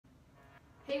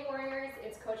Hey Warriors,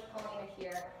 it's Coach Paulina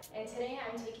here, and today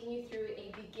I'm taking you through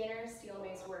a beginner Steel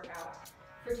Mace workout.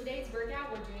 For today's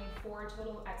workout, we're doing 4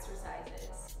 total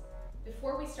exercises.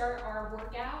 Before we start our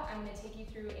workout, I'm going to take you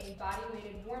through a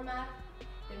body-weighted warm-up,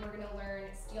 then we're going to learn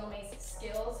Steel Mace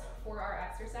skills for our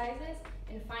exercises,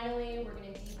 and finally, we're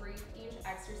going to debrief each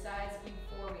exercise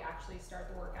before we actually start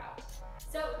the workout.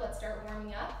 So let's start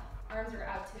warming up. Arms are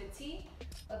out to a T.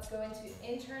 Let's go into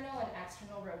internal and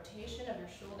external rotation of your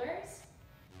shoulders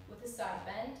with a side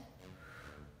bend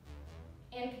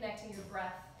and connecting your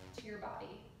breath to your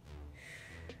body.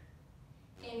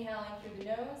 Inhaling through the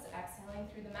nose, exhaling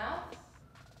through the mouth.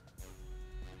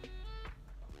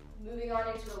 Moving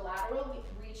on into a lateral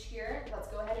reach here. Let's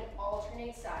go ahead and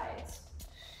alternate sides.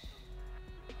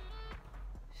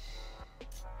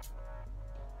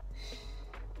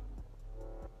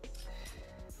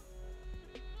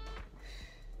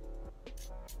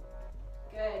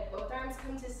 Good. Both arms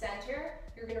come to center.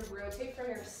 You're going to rotate from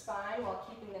your spine while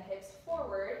keeping the hips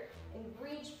forward and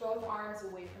reach both arms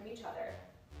away from each other.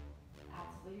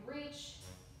 Actively reach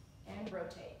and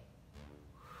rotate.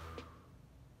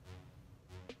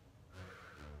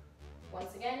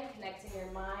 Once again, connecting your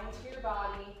mind to your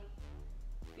body.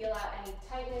 Feel out any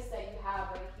tightness that you have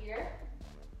right here.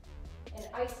 And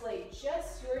isolate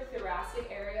just your thoracic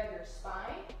area of your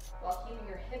spine while keeping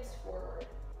your hips forward.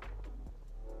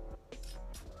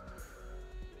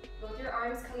 Both your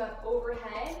arms come up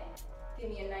overhead. Give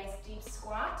me a nice deep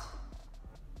squat.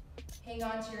 Hang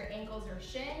on to your ankles or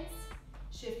shins.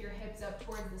 Shift your hips up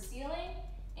towards the ceiling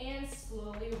and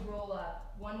slowly roll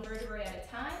up, 1 vertebrae at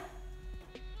a time.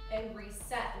 And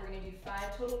reset. We're going to do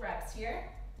 5 total reps here.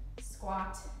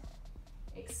 Squat,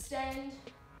 extend,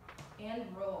 and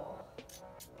roll.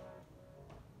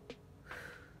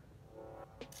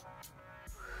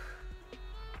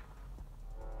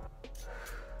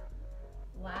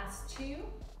 Last 2.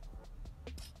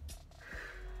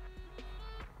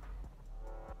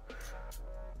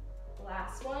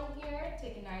 Last one here.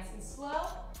 Take it nice and slow.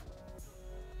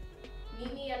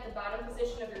 Meet me at the bottom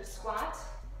position of your squat.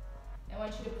 I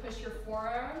want you to push your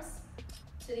forearms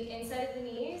to the inside of the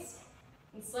knees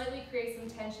and slightly create some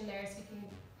tension there so you can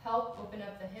help open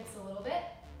up the hips a little bit.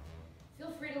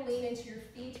 Feel free to lean into your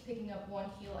feet, picking up 1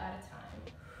 heel at a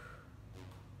time.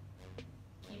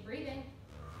 Keep breathing.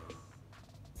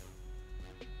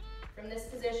 From this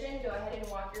position, go ahead and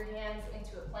walk your hands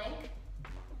into a plank.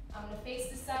 I'm going to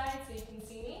face the side so you can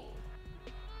see me.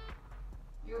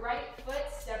 Your right foot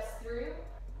steps through.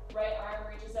 Right arm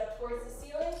reaches up towards the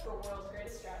ceiling for world's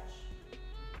greatest stretch.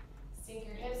 Sink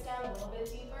your hips down a little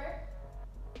bit deeper.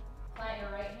 Plant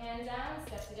your right hand down,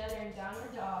 step together in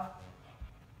downward dog.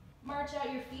 March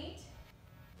out your feet.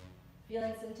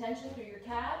 Feeling some tension through your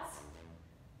calves.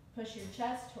 Push your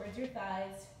chest towards your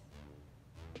thighs.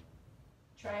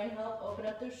 Try and help open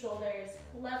up those shoulders.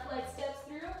 Left leg steps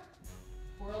through.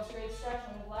 World's greatest stretch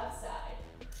on the left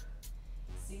side.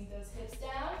 Sink those hips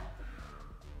down.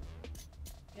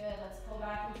 Good, let's pull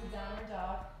back into downward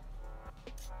dog.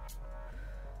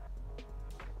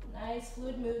 Nice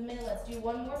fluid movement. Let's do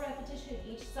 1 more repetition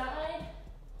each side.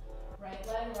 Right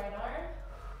leg, right arm.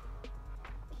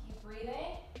 Keep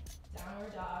breathing.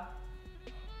 Downward dog.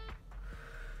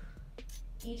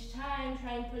 Each time,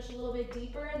 try and push a little bit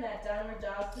deeper in that downward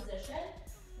dog position.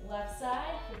 Left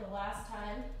side for the last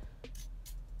time.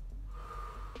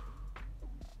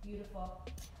 Beautiful.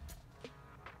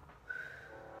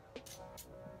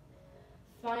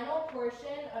 Final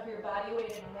portion of your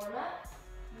body-weighted warm-up.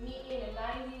 Meet in a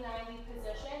 90-90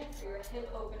 position for your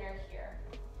hip opener here.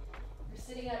 You're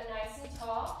sitting up nice and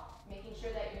tall, making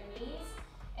sure that your knees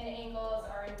and ankles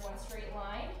are in 1 straight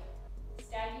line.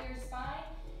 Stacking your spine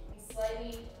and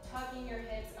slightly tucking your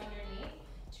hips underneath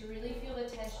to really feel the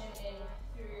tension in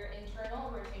through your internal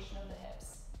rotation of the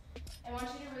hips. I want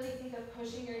you to really think of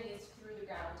pushing your knees through the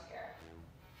ground here.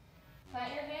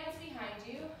 Plant your hands behind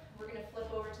you. We're going to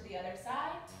flip over to the other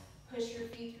side. Push your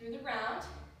feet through the ground.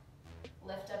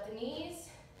 Lift up the knees.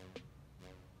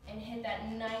 And hit that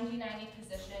 90-90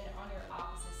 position on your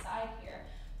opposite side here.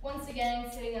 Once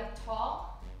again, sitting up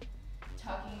tall,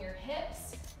 tucking your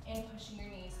hips, and pushing your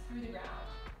knees through the ground.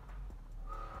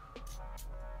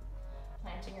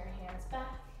 Planting your hands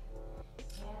back,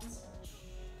 and switch.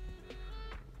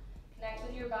 Connect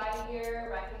with your body here.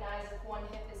 Recognize if one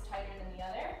hip is tighter than the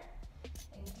other.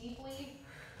 And deeply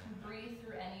breathe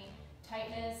through any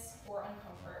tightness or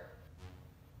uncomfort.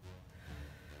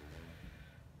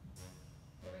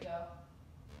 There we go.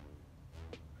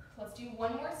 Let's do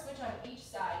 1 more switch on each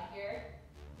side here.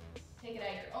 Take it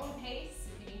at your own pace.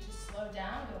 If you need to slow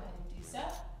down, go ahead and do so.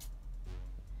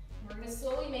 We're going to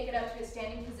slowly make it up to a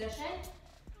standing position.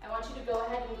 I want you to go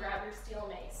ahead and grab your steel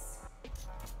mace.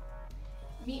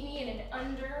 Meet me in an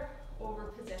under, over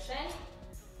position.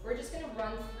 We're just gonna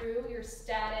run through your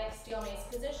static steel mace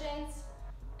positions,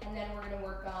 and then we're gonna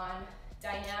work on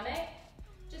dynamic,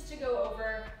 just to go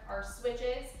over our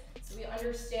switches so we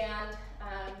understand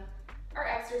our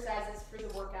exercises for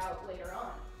the workout later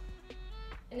on.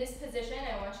 In this position,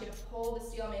 I want you to pull the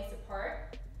steel mace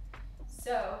apart.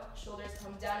 So, shoulders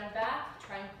come down and back.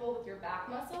 Try and pull with your back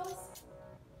muscles,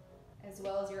 as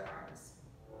well as your arms.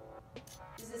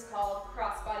 This is called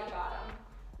crossbody bottom.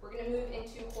 We're gonna move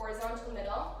into horizontal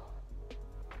middle,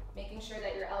 making sure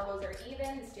that your elbows are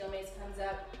even. The steel mace comes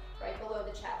up right below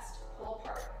the chest. Pull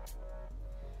apart.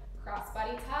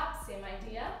 Crossbody top, same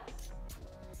idea.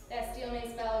 That steel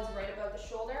mace bell is right above the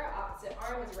shoulder, opposite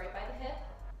arm is right by the hip.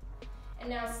 And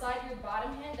now slide your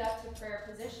bottom hand up to prayer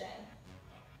position.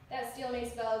 That steel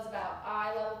mace bell is about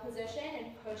eye level position,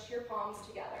 and push your palms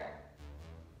together.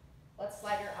 Let's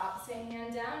slide your opposite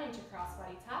hand down into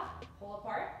crossbody top, pull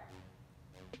apart,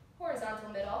 horizontal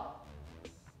middle,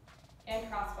 and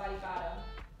crossbody bottom.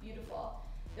 Beautiful.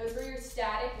 Those were your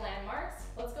static landmarks.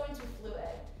 Let's go into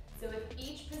fluid. So with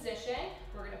each position,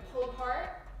 we're gonna pull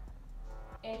apart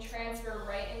and transfer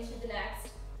right into the next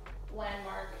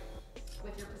landmark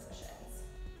with your positions.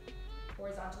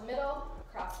 Horizontal middle,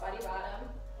 crossbody bottom.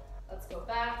 Let's go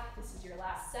back. This is your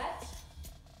last set.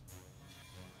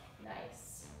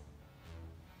 Nice.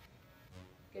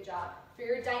 Good job. For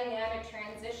your dynamic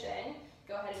transition,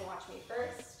 go ahead and watch me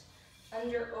first.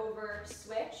 Under, over,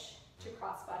 switch to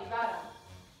crossbody bottom.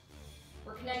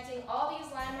 We're connecting all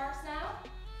these landmarks now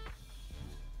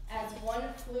as one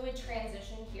fluid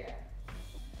transition here.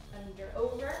 Under,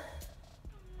 over,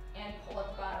 and pull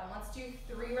at the bottom. Let's do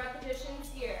 3 repetitions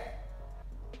here.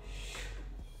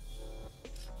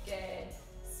 Good.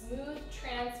 Smooth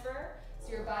transfer.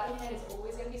 So your bottom hand is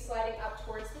always going to be sliding up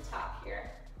towards the top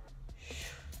here.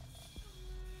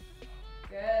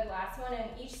 Good. Last one on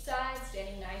each side,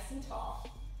 standing nice and tall.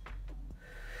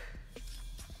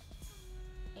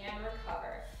 And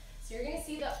recover. So you're going to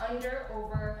see the under,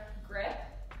 over grip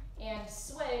and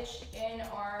switch in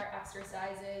our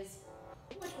exercises,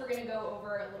 which we're going to go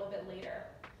over a little bit later.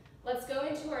 Let's go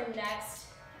into our next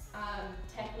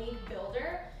technique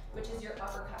builder, which is your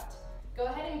uppercut. Go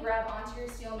ahead and grab onto your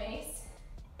steel mace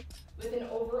with an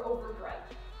over grip.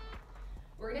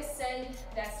 We're going to send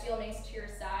that steel mace to your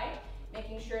side,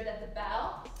 making sure that the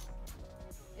bell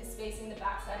is facing the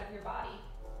back side of your body.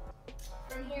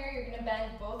 From here, you're going to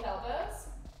bend both elbows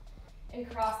and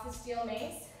cross the steel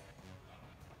mace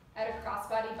at a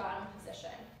crossbody bottom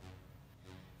position.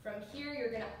 From here, you're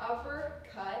going to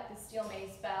uppercut the steel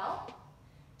mace bell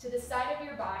to the side of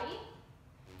your body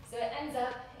so it ends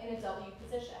up in a W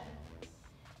position.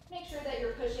 Make sure that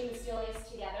you're pushing the steel mace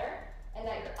together and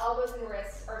that your elbows and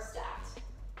wrists are stacked.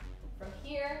 From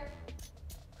here,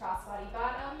 crossbody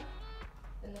bottom,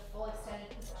 then the full extended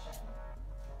position.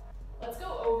 Let's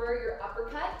go over your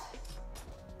uppercut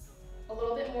a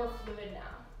little bit more fluid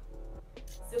now.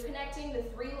 So connecting the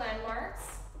 3 landmarks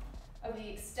of the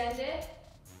extended,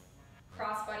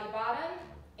 crossbody bottom,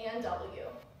 and W.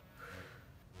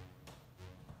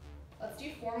 Let's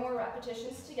do 4 more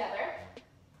repetitions together.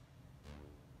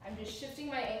 I'm just shifting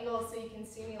my angle so you can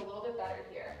see me a little bit better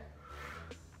here.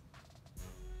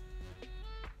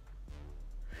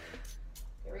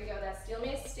 There we go, that steel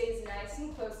mace stays nice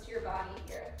and close to your body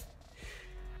here.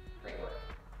 Great work.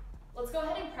 Let's go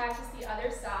ahead and practice the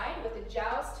other side with a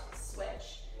joust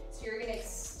switch. So you're gonna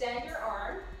extend your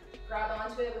arm, grab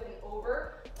onto it with an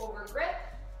over grip,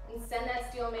 and send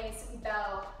that steel mace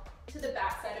bell to the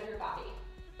back side of your body.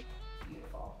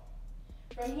 Beautiful.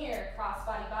 From here,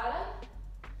 crossbody bottom,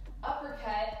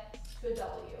 uppercut to a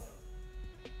W.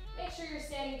 Make sure you're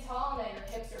standing tall and that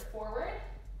your hips are forward.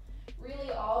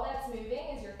 Really all that's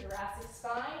moving is your thoracic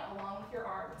spine along with your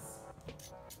arms.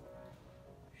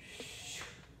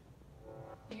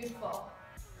 Beautiful.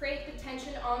 Create the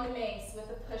tension on the mace with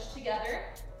a push together.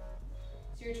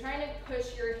 So you're trying to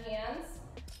push your hands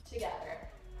together.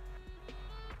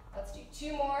 Let's do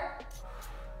 2 more.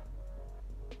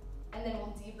 And then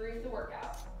we'll debrief the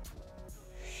workout.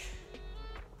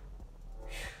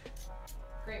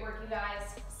 Great work, you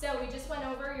guys. So we just went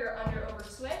over your under-over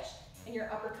switch and your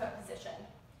uppercut position.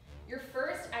 Your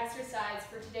first exercise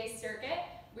for today's circuit,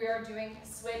 we are doing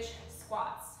switch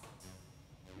squats.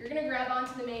 You're gonna grab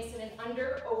onto the mace in an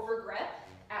under-over grip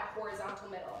at horizontal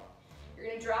middle. You're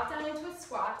gonna drop down into a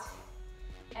squat.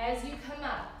 As you come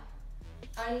up,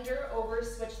 under-over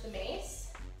switch the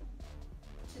mace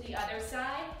to the other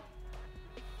side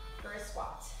for a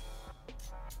squat.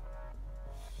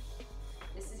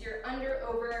 This is your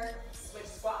under-over switch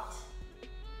squat.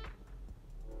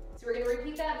 So we're gonna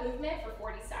repeat that movement for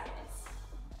 40 seconds.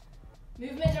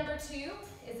 Movement number 2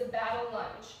 is a battle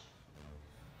lunge.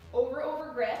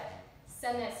 Over grip,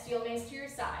 send that steel mace to your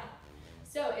side.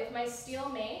 So if my steel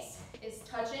mace is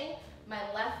touching my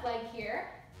left leg here,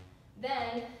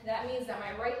 then that means that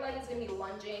my right leg is gonna be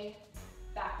lunging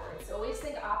backwards. So always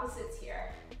think opposites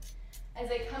here.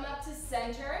 As I come up to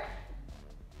center,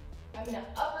 I'm gonna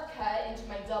uppercut into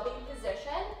my W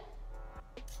position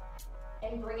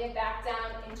and bring it back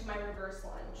down into my reverse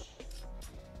lunge.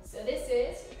 So this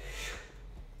is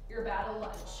your battle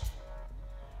lunge.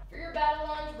 For your battle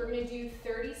lunge, we're gonna do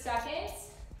 30 seconds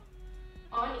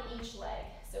on each leg.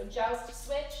 So joust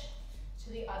switch to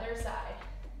the other side.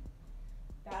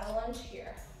 Battle lunge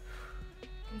here.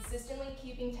 Consistently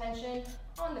keeping tension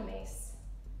on the mace.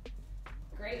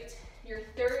 Great. Your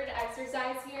third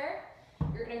exercise here,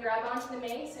 you're gonna grab onto the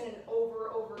mace in an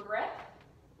over grip.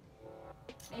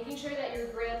 Making sure that your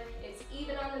grip is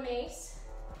even on the mace.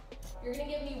 You're gonna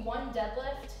give me 1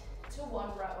 deadlift to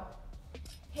 1 row.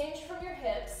 Hinge from your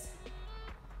hips.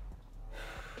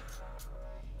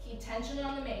 Keep tension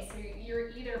on the mace. You're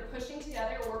either pushing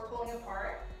together or pulling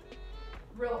apart.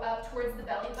 Row up towards the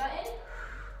belly button.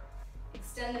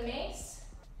 Extend the mace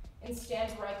and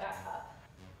stand right back up.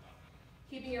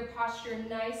 Keeping your posture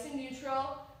nice and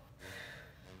neutral.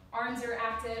 Arms are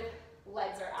active,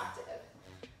 legs are active.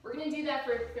 We're gonna do that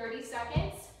for 30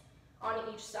 seconds on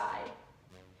each side.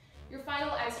 Your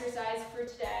final exercise for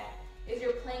today is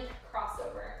your plank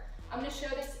crossover. I'm gonna show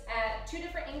this at 2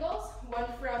 different angles, one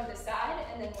from the side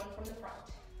and then one from the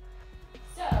front.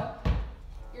 So,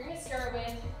 you're gonna start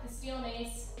with the steel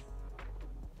mace,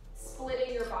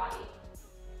 splitting your body.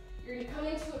 You're gonna come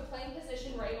into a plank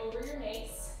position right over your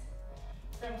mace.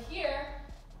 From here,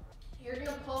 you're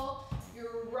gonna pull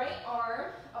your right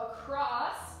arm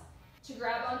across to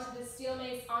grab onto the steel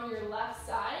mace on your left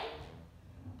side.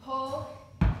 Pull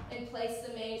and place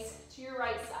the mace to your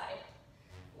right side.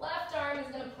 Left arm is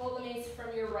going to pull the mace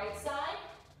from your right side.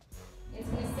 It's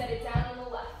going to set it down on the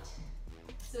left.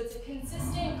 So it's a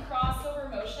consistent crossover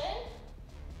motion,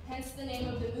 hence the name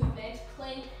of the movement,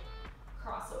 plank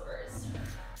crossovers.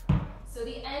 So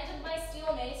the end of my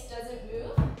steel mace doesn't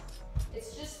move.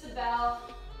 It's just the bell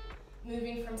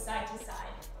moving from side to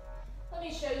side. Let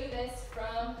me show you this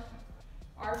from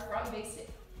our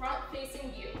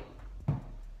front-facing view.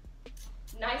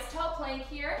 Nice tall plank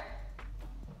here.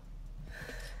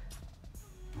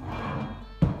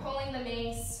 Pulling the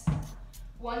mace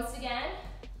once again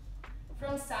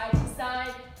from side to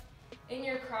side in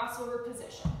your crossover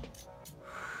position.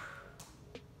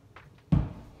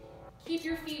 Keep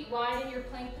your feet wide in your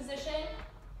plank position.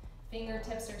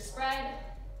 Fingertips are spread.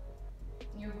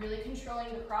 You're really controlling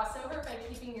the crossover by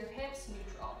keeping your hips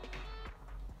neutral.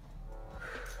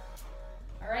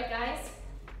 All right, guys.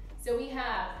 So we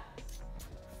have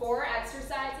 4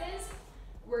 exercises.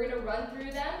 We're gonna run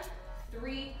through them,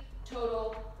 3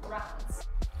 total rounds.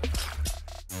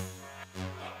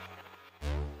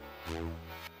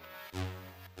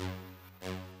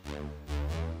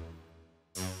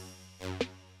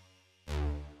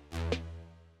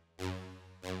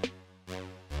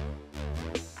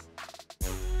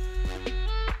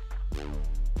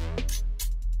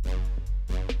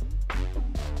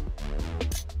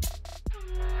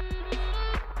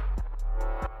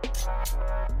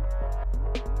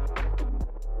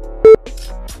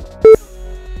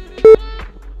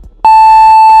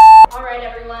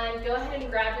 Go ahead and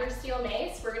grab your steel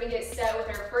mace. We're gonna get set with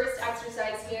our first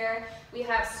exercise here. We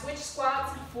have switch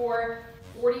squats for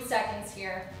 40 seconds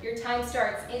here. Your time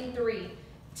starts in 3,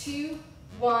 2,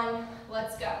 1,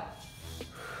 let's go.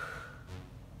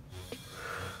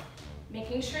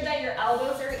 Making sure that your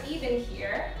elbows are even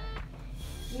here,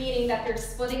 meaning that they're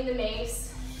splitting the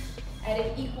mace at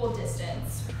an equal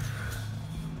distance.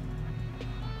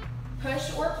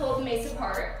 Push or pull the mace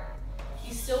apart.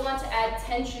 You still want to add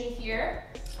tension here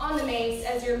on the mace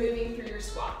as you're moving through your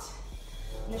squat.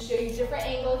 I'm going to show you a different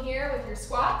angle here with your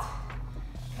squat.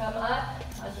 Come up,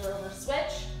 under over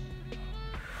switch.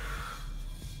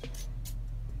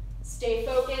 Stay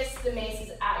focused, the mace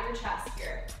is at your chest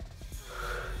here.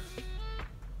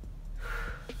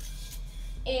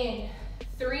 In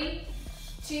 3,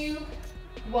 2,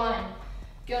 1.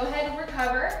 Go ahead and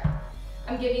recover.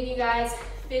 I'm giving you guys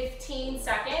 15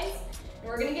 seconds. And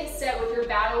we're gonna get set with your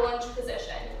battle lunge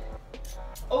position.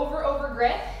 Over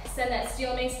grip, send that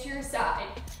steel mace to your side.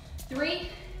 3,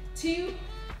 2,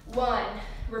 1.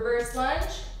 Reverse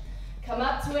lunge, come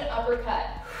up to an uppercut.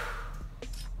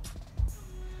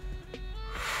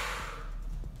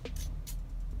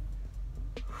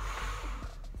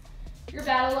 Your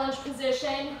battle lunge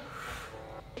position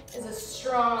is a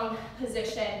strong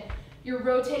position. You're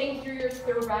rotating through your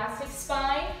thoracic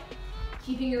spine,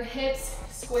 keeping your hips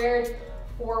squared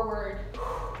forward.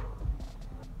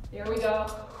 There we go.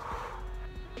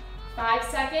 5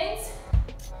 seconds.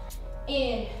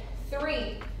 In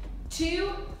 3,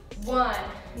 2, 1.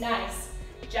 Nice.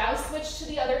 Joust switch to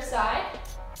the other side.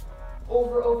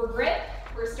 Over, over grip.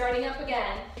 We're starting up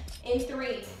again. In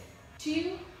 3,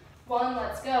 2, 1.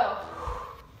 Let's go.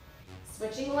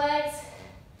 Switching legs.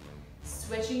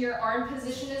 Switching your arm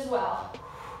position as well.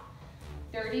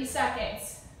 30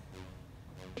 seconds.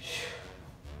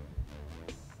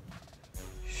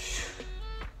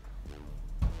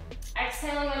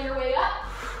 Exhaling on your way up.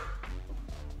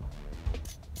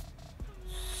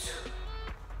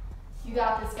 You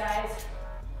got this, guys.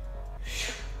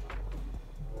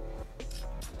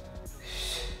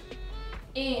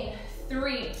 In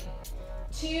 3,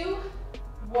 2,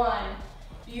 1.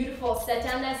 Beautiful. Set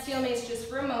down that steel mace just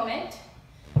for a moment.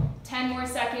 10 more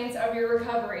seconds of your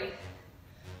recovery.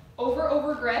 Over,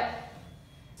 over grip.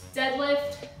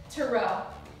 Deadlift to row.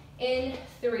 In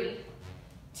 3,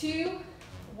 2,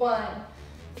 1.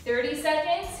 30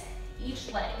 seconds,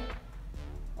 each leg.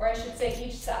 Or I should say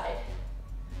each side.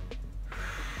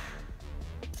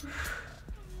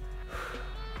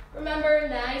 Remember,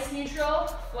 nice, neutral,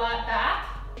 flat back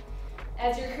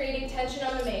as you're creating tension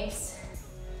on the mace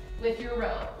with your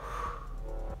row.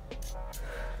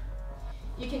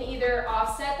 You can either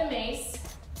offset the mace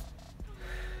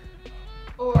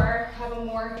or have a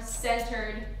more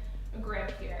centered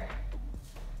grip here.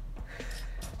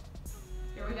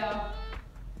 Here we go.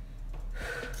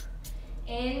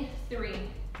 In 3,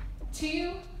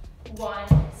 2, 1.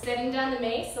 Setting down the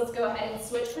mace. Let's go ahead and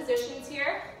switch positions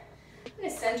here. I'm going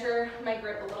to center my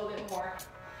grip a little bit more.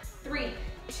 3,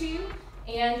 2,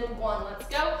 and 1. Let's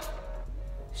go.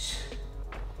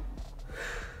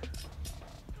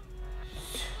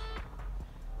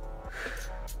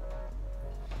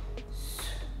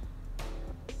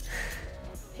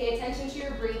 Pay attention to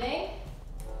your breathing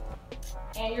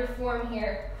and your form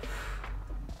here.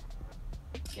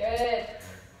 Good.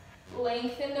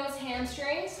 Lengthen those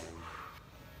hamstrings.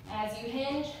 As you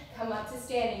hinge, come up to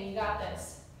standing. You got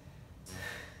this.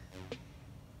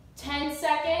 10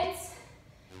 seconds,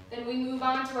 then we move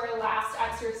on to our last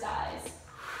exercise.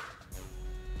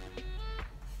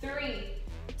 3,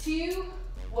 2,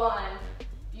 1.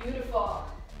 Beautiful.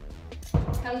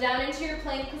 Come down into your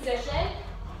plank position,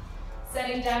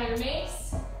 setting down your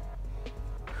mace.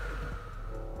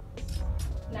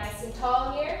 Nice and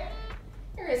tall here.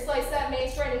 You're going to slice that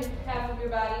mace right in half of your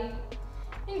body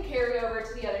and carry over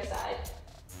to the other side.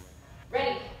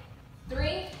 Ready?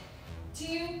 3,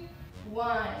 2,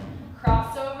 1.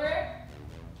 Crossover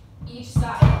each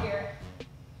side here.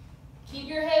 Keep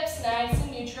your hips nice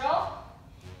and neutral,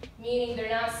 meaning they're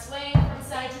not swaying from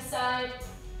side to side.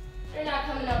 They're not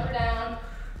coming up or down.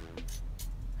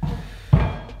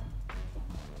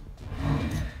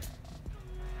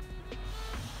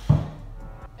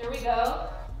 There we go.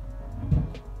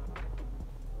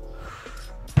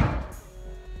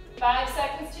 5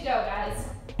 seconds to go, guys.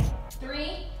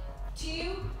 3,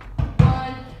 2,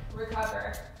 1,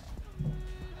 recover.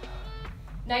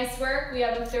 Nice work. We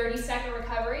have a 30-second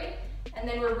recovery, and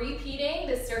then we're repeating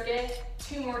this circuit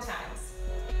 2 more times.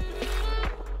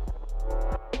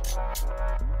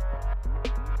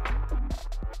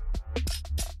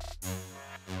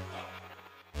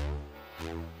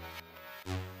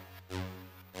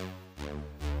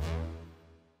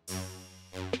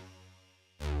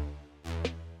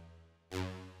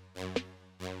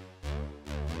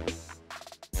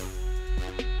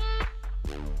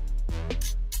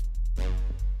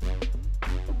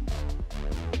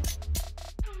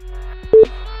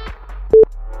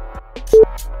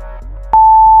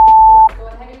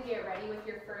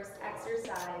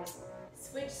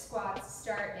 Switch squats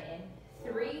start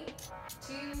in 3,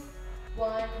 2,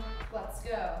 1, let's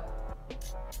go.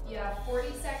 You have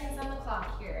 40 seconds on the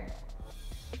clock here.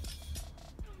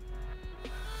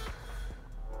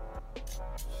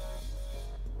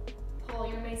 Pull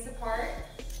your mace apart.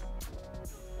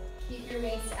 Keep your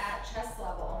mace at chest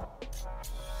level.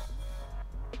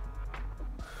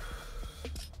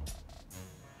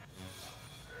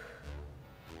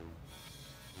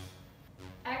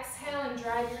 Exhale and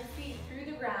drive your feet through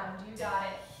the ground. You got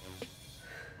it.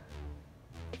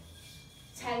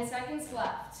 10 seconds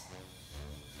left.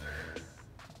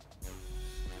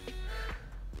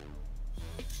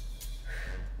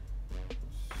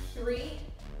 3,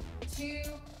 2,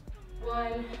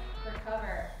 1,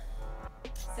 recover.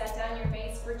 Set down your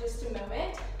mace for just a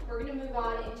moment. We're going to move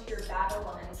on into your battle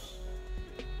lunge.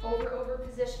 Over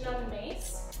position on the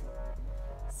mace.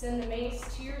 Send the mace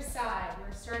to your side.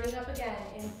 We're starting up again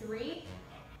in 3,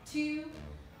 2,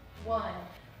 1.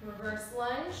 Reverse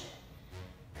lunge,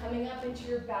 coming up into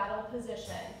your battle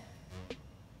position.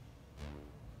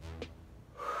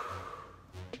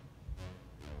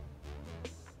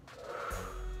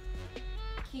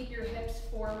 Keep your hips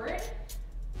forward.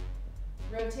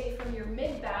 Rotate from your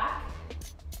mid-back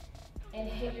and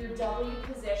hit your W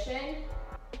position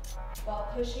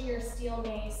while pushing your steel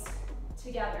mace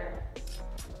together.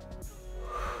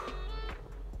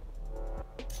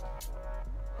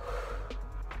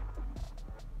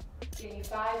 Give me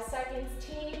 5 seconds,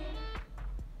 team.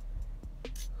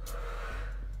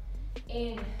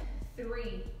 In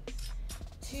 3,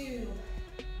 2,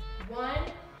 1.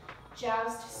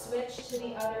 Joust, switch to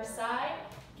the other side.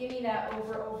 Give me that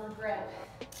over grip.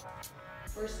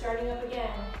 We're starting up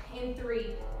again in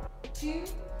 3, 2,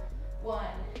 1.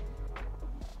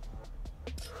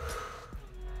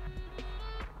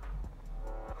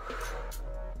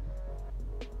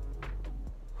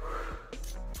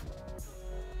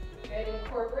 Good,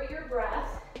 incorporate your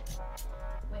breath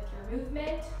with your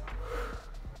movement.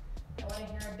 I want to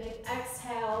hear a big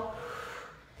exhale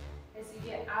as you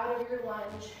get out of your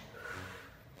lunge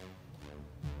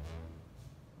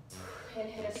and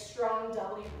hit a strong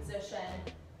W position.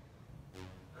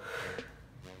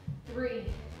 3,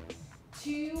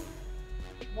 2,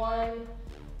 1,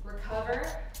 recover.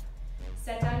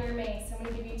 Set down your mace. I'm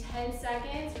going to give you 10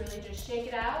 seconds. Really just shake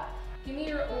it out. Give me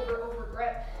your over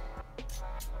grip.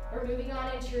 We're moving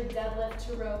on into your deadlift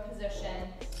to row position.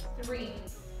 3,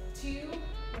 2,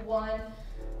 1,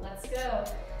 let's go.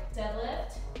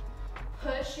 Deadlift,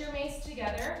 push your mace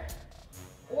together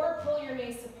or pull your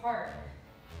mace apart.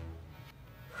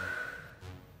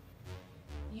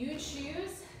 You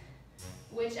choose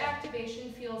which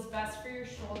activation feels best for your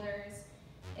shoulders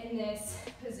in this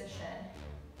position.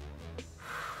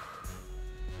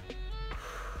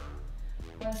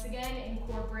 Once again,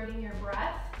 incorporating your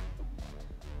breath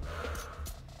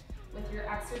with your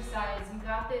exercise. You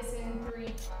got this in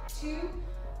 3, 2,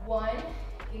 1.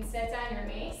 You can set down your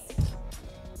mace.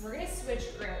 We're gonna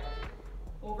switch grip.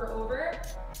 Over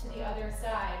to the other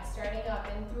side. Starting up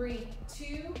in 3,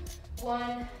 2,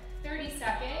 1, 30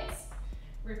 seconds.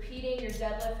 Repeating your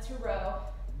deadlift to row.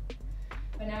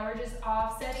 But now we're just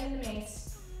offsetting the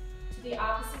mace to the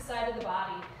opposite side of the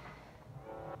body.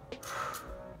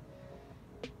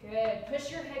 Good,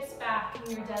 push your hips back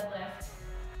in your deadlift.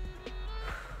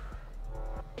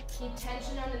 Keep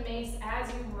tension on the mace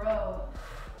as you row.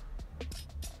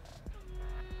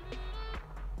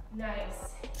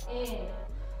 Nice. In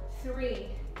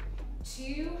 3,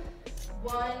 2,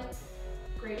 1.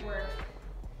 Great work.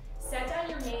 Set down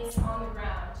your mace on the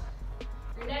ground.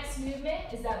 Your next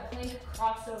movement is that plank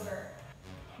crossover.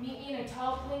 Meet me in a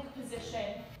tall plank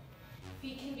position.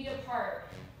 Feet can be apart.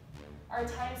 Our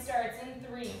time starts in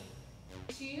 3,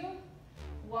 2,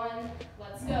 1.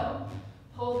 Let's go.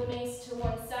 Pull the mace to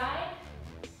one side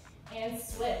and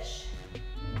switch.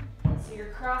 So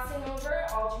you're crossing over,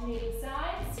 alternating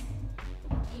sides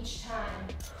each time.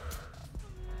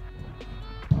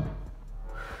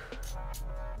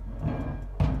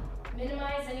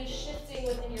 Minimize any shifting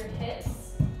within your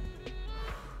hips.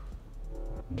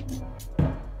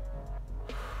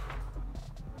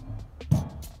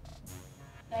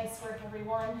 Nice work,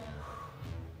 everyone.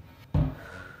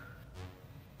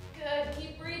 Good,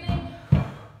 keep breathing.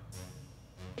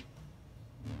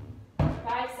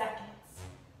 5 seconds.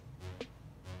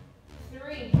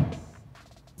 3,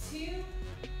 2,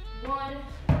 1,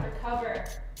 recover.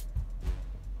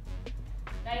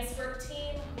 Nice work,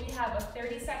 team. We have a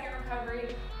 30-second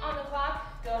recovery on the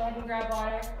clock. Go ahead and grab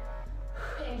water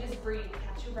and just breathe.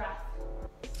 Catch your breath.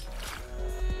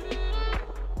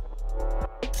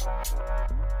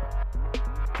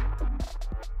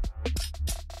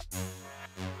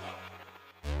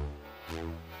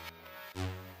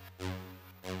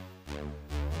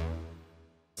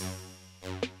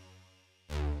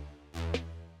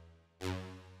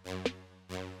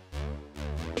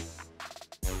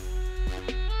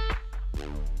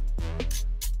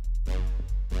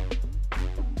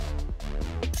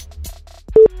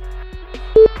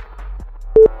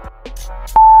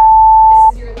 This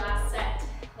is your last set.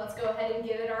 Let's go ahead and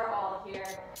give it our all here.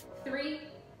 3,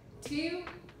 2,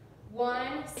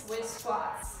 1, switch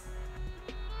squats.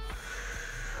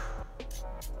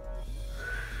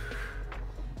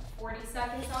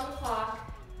 Seconds on the clock.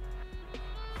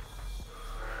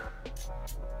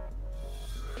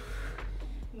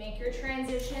 Make your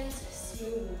transitions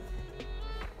smooth.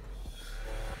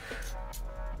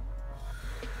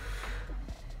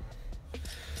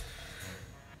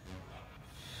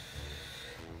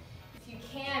 If you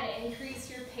can, increase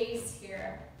your pace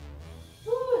here.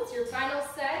 Woo, it's your final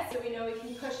set, so we know we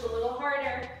can push a little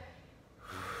harder.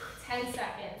 10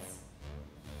 seconds.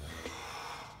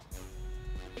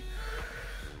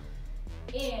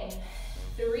 In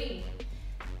 3,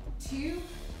 2,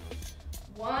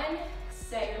 1.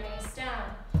 Set your mace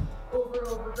down.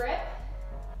 Over grip.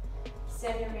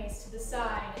 Send your mace to the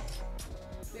side.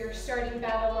 We are starting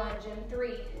battle lunge in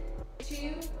 3,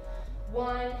 2,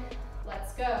 1.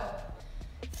 Let's go.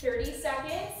 30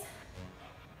 seconds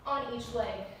on each leg.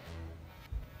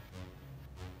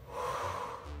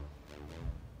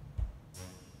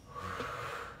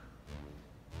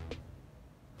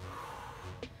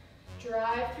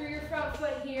 Drive through your front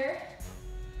foot here.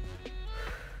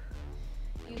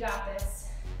 You got this.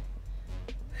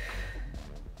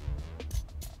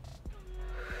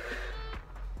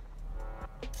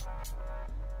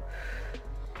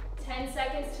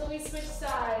 Seconds till we switch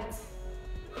sides.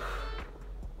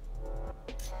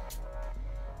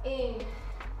 In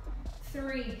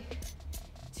 3,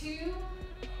 2,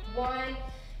 1.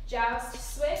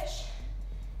 Joust, switch.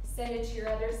 Send it to your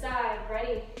other side.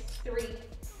 Ready? 3,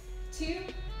 2,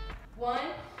 1.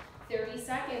 30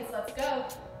 seconds. Let's go.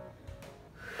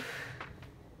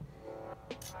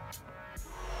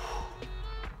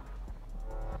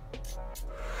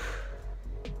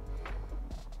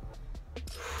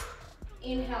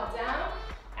 Inhale down,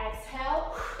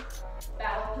 exhale,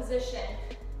 battle position.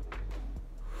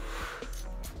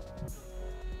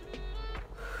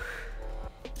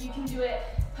 You can do it,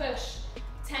 push,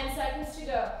 10 seconds to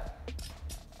go.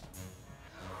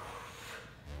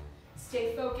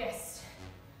 Stay focused.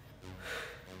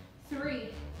 3,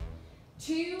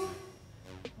 2,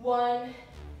 1,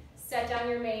 set down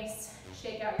your mace,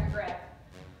 shake out your grip.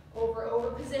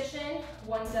 Over position,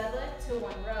 1 deadlift to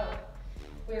 1 row.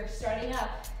 We're starting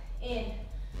up in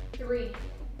 3,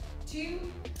 2,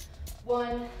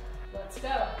 1, let's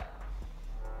go.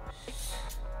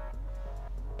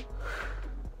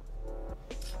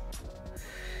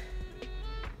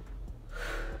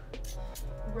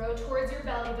 Row towards your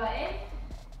belly button.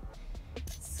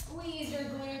 Squeeze your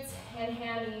glutes and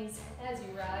hammies as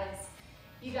you rise.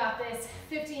 You got this.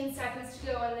 15 seconds to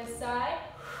go on this side.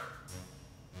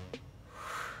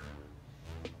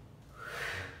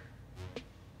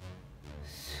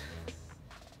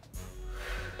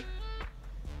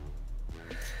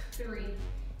 3,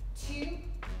 2,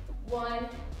 1,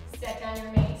 set down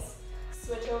your mace.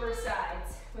 Switch over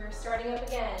sides. We're starting up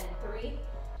again. 3,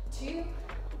 2,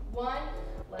 1,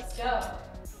 let's go.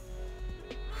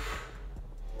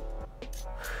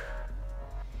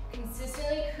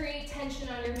 Consistently create tension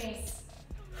on your mace.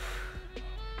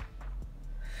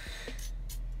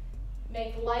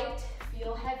 Make light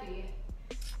feel heavy.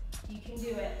 You can do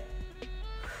it.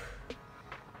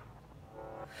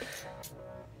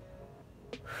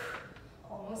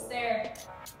 Almost there.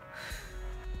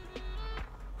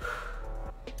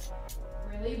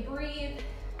 Really breathe.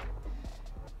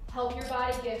 Help your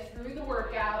body get through the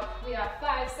workout. We have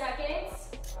 5 seconds.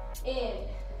 In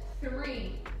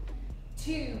 3,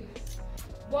 2,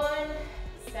 1.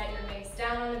 Set your mace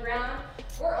down on the ground.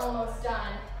 We're almost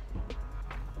done.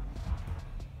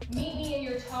 Meet me in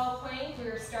your tall plank.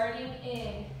 We're starting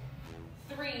in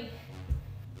 3,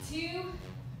 2,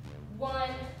 1.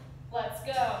 Let's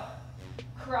go.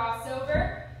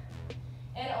 Crossover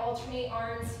and alternate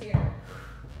arms here.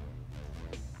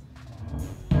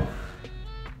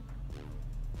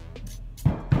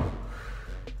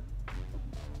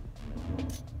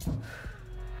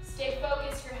 Stay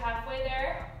focused, you're halfway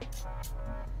there.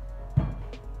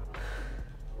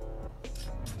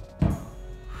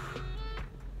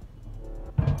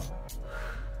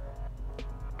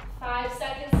 Five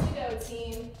seconds to go,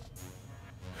 team.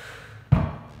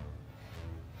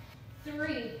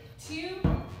 3, 2,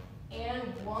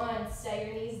 and 1. Set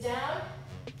your knees down.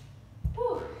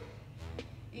 Whew.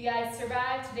 You guys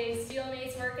survived today's Steel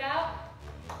Mace workout.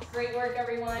 Great work,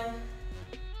 everyone.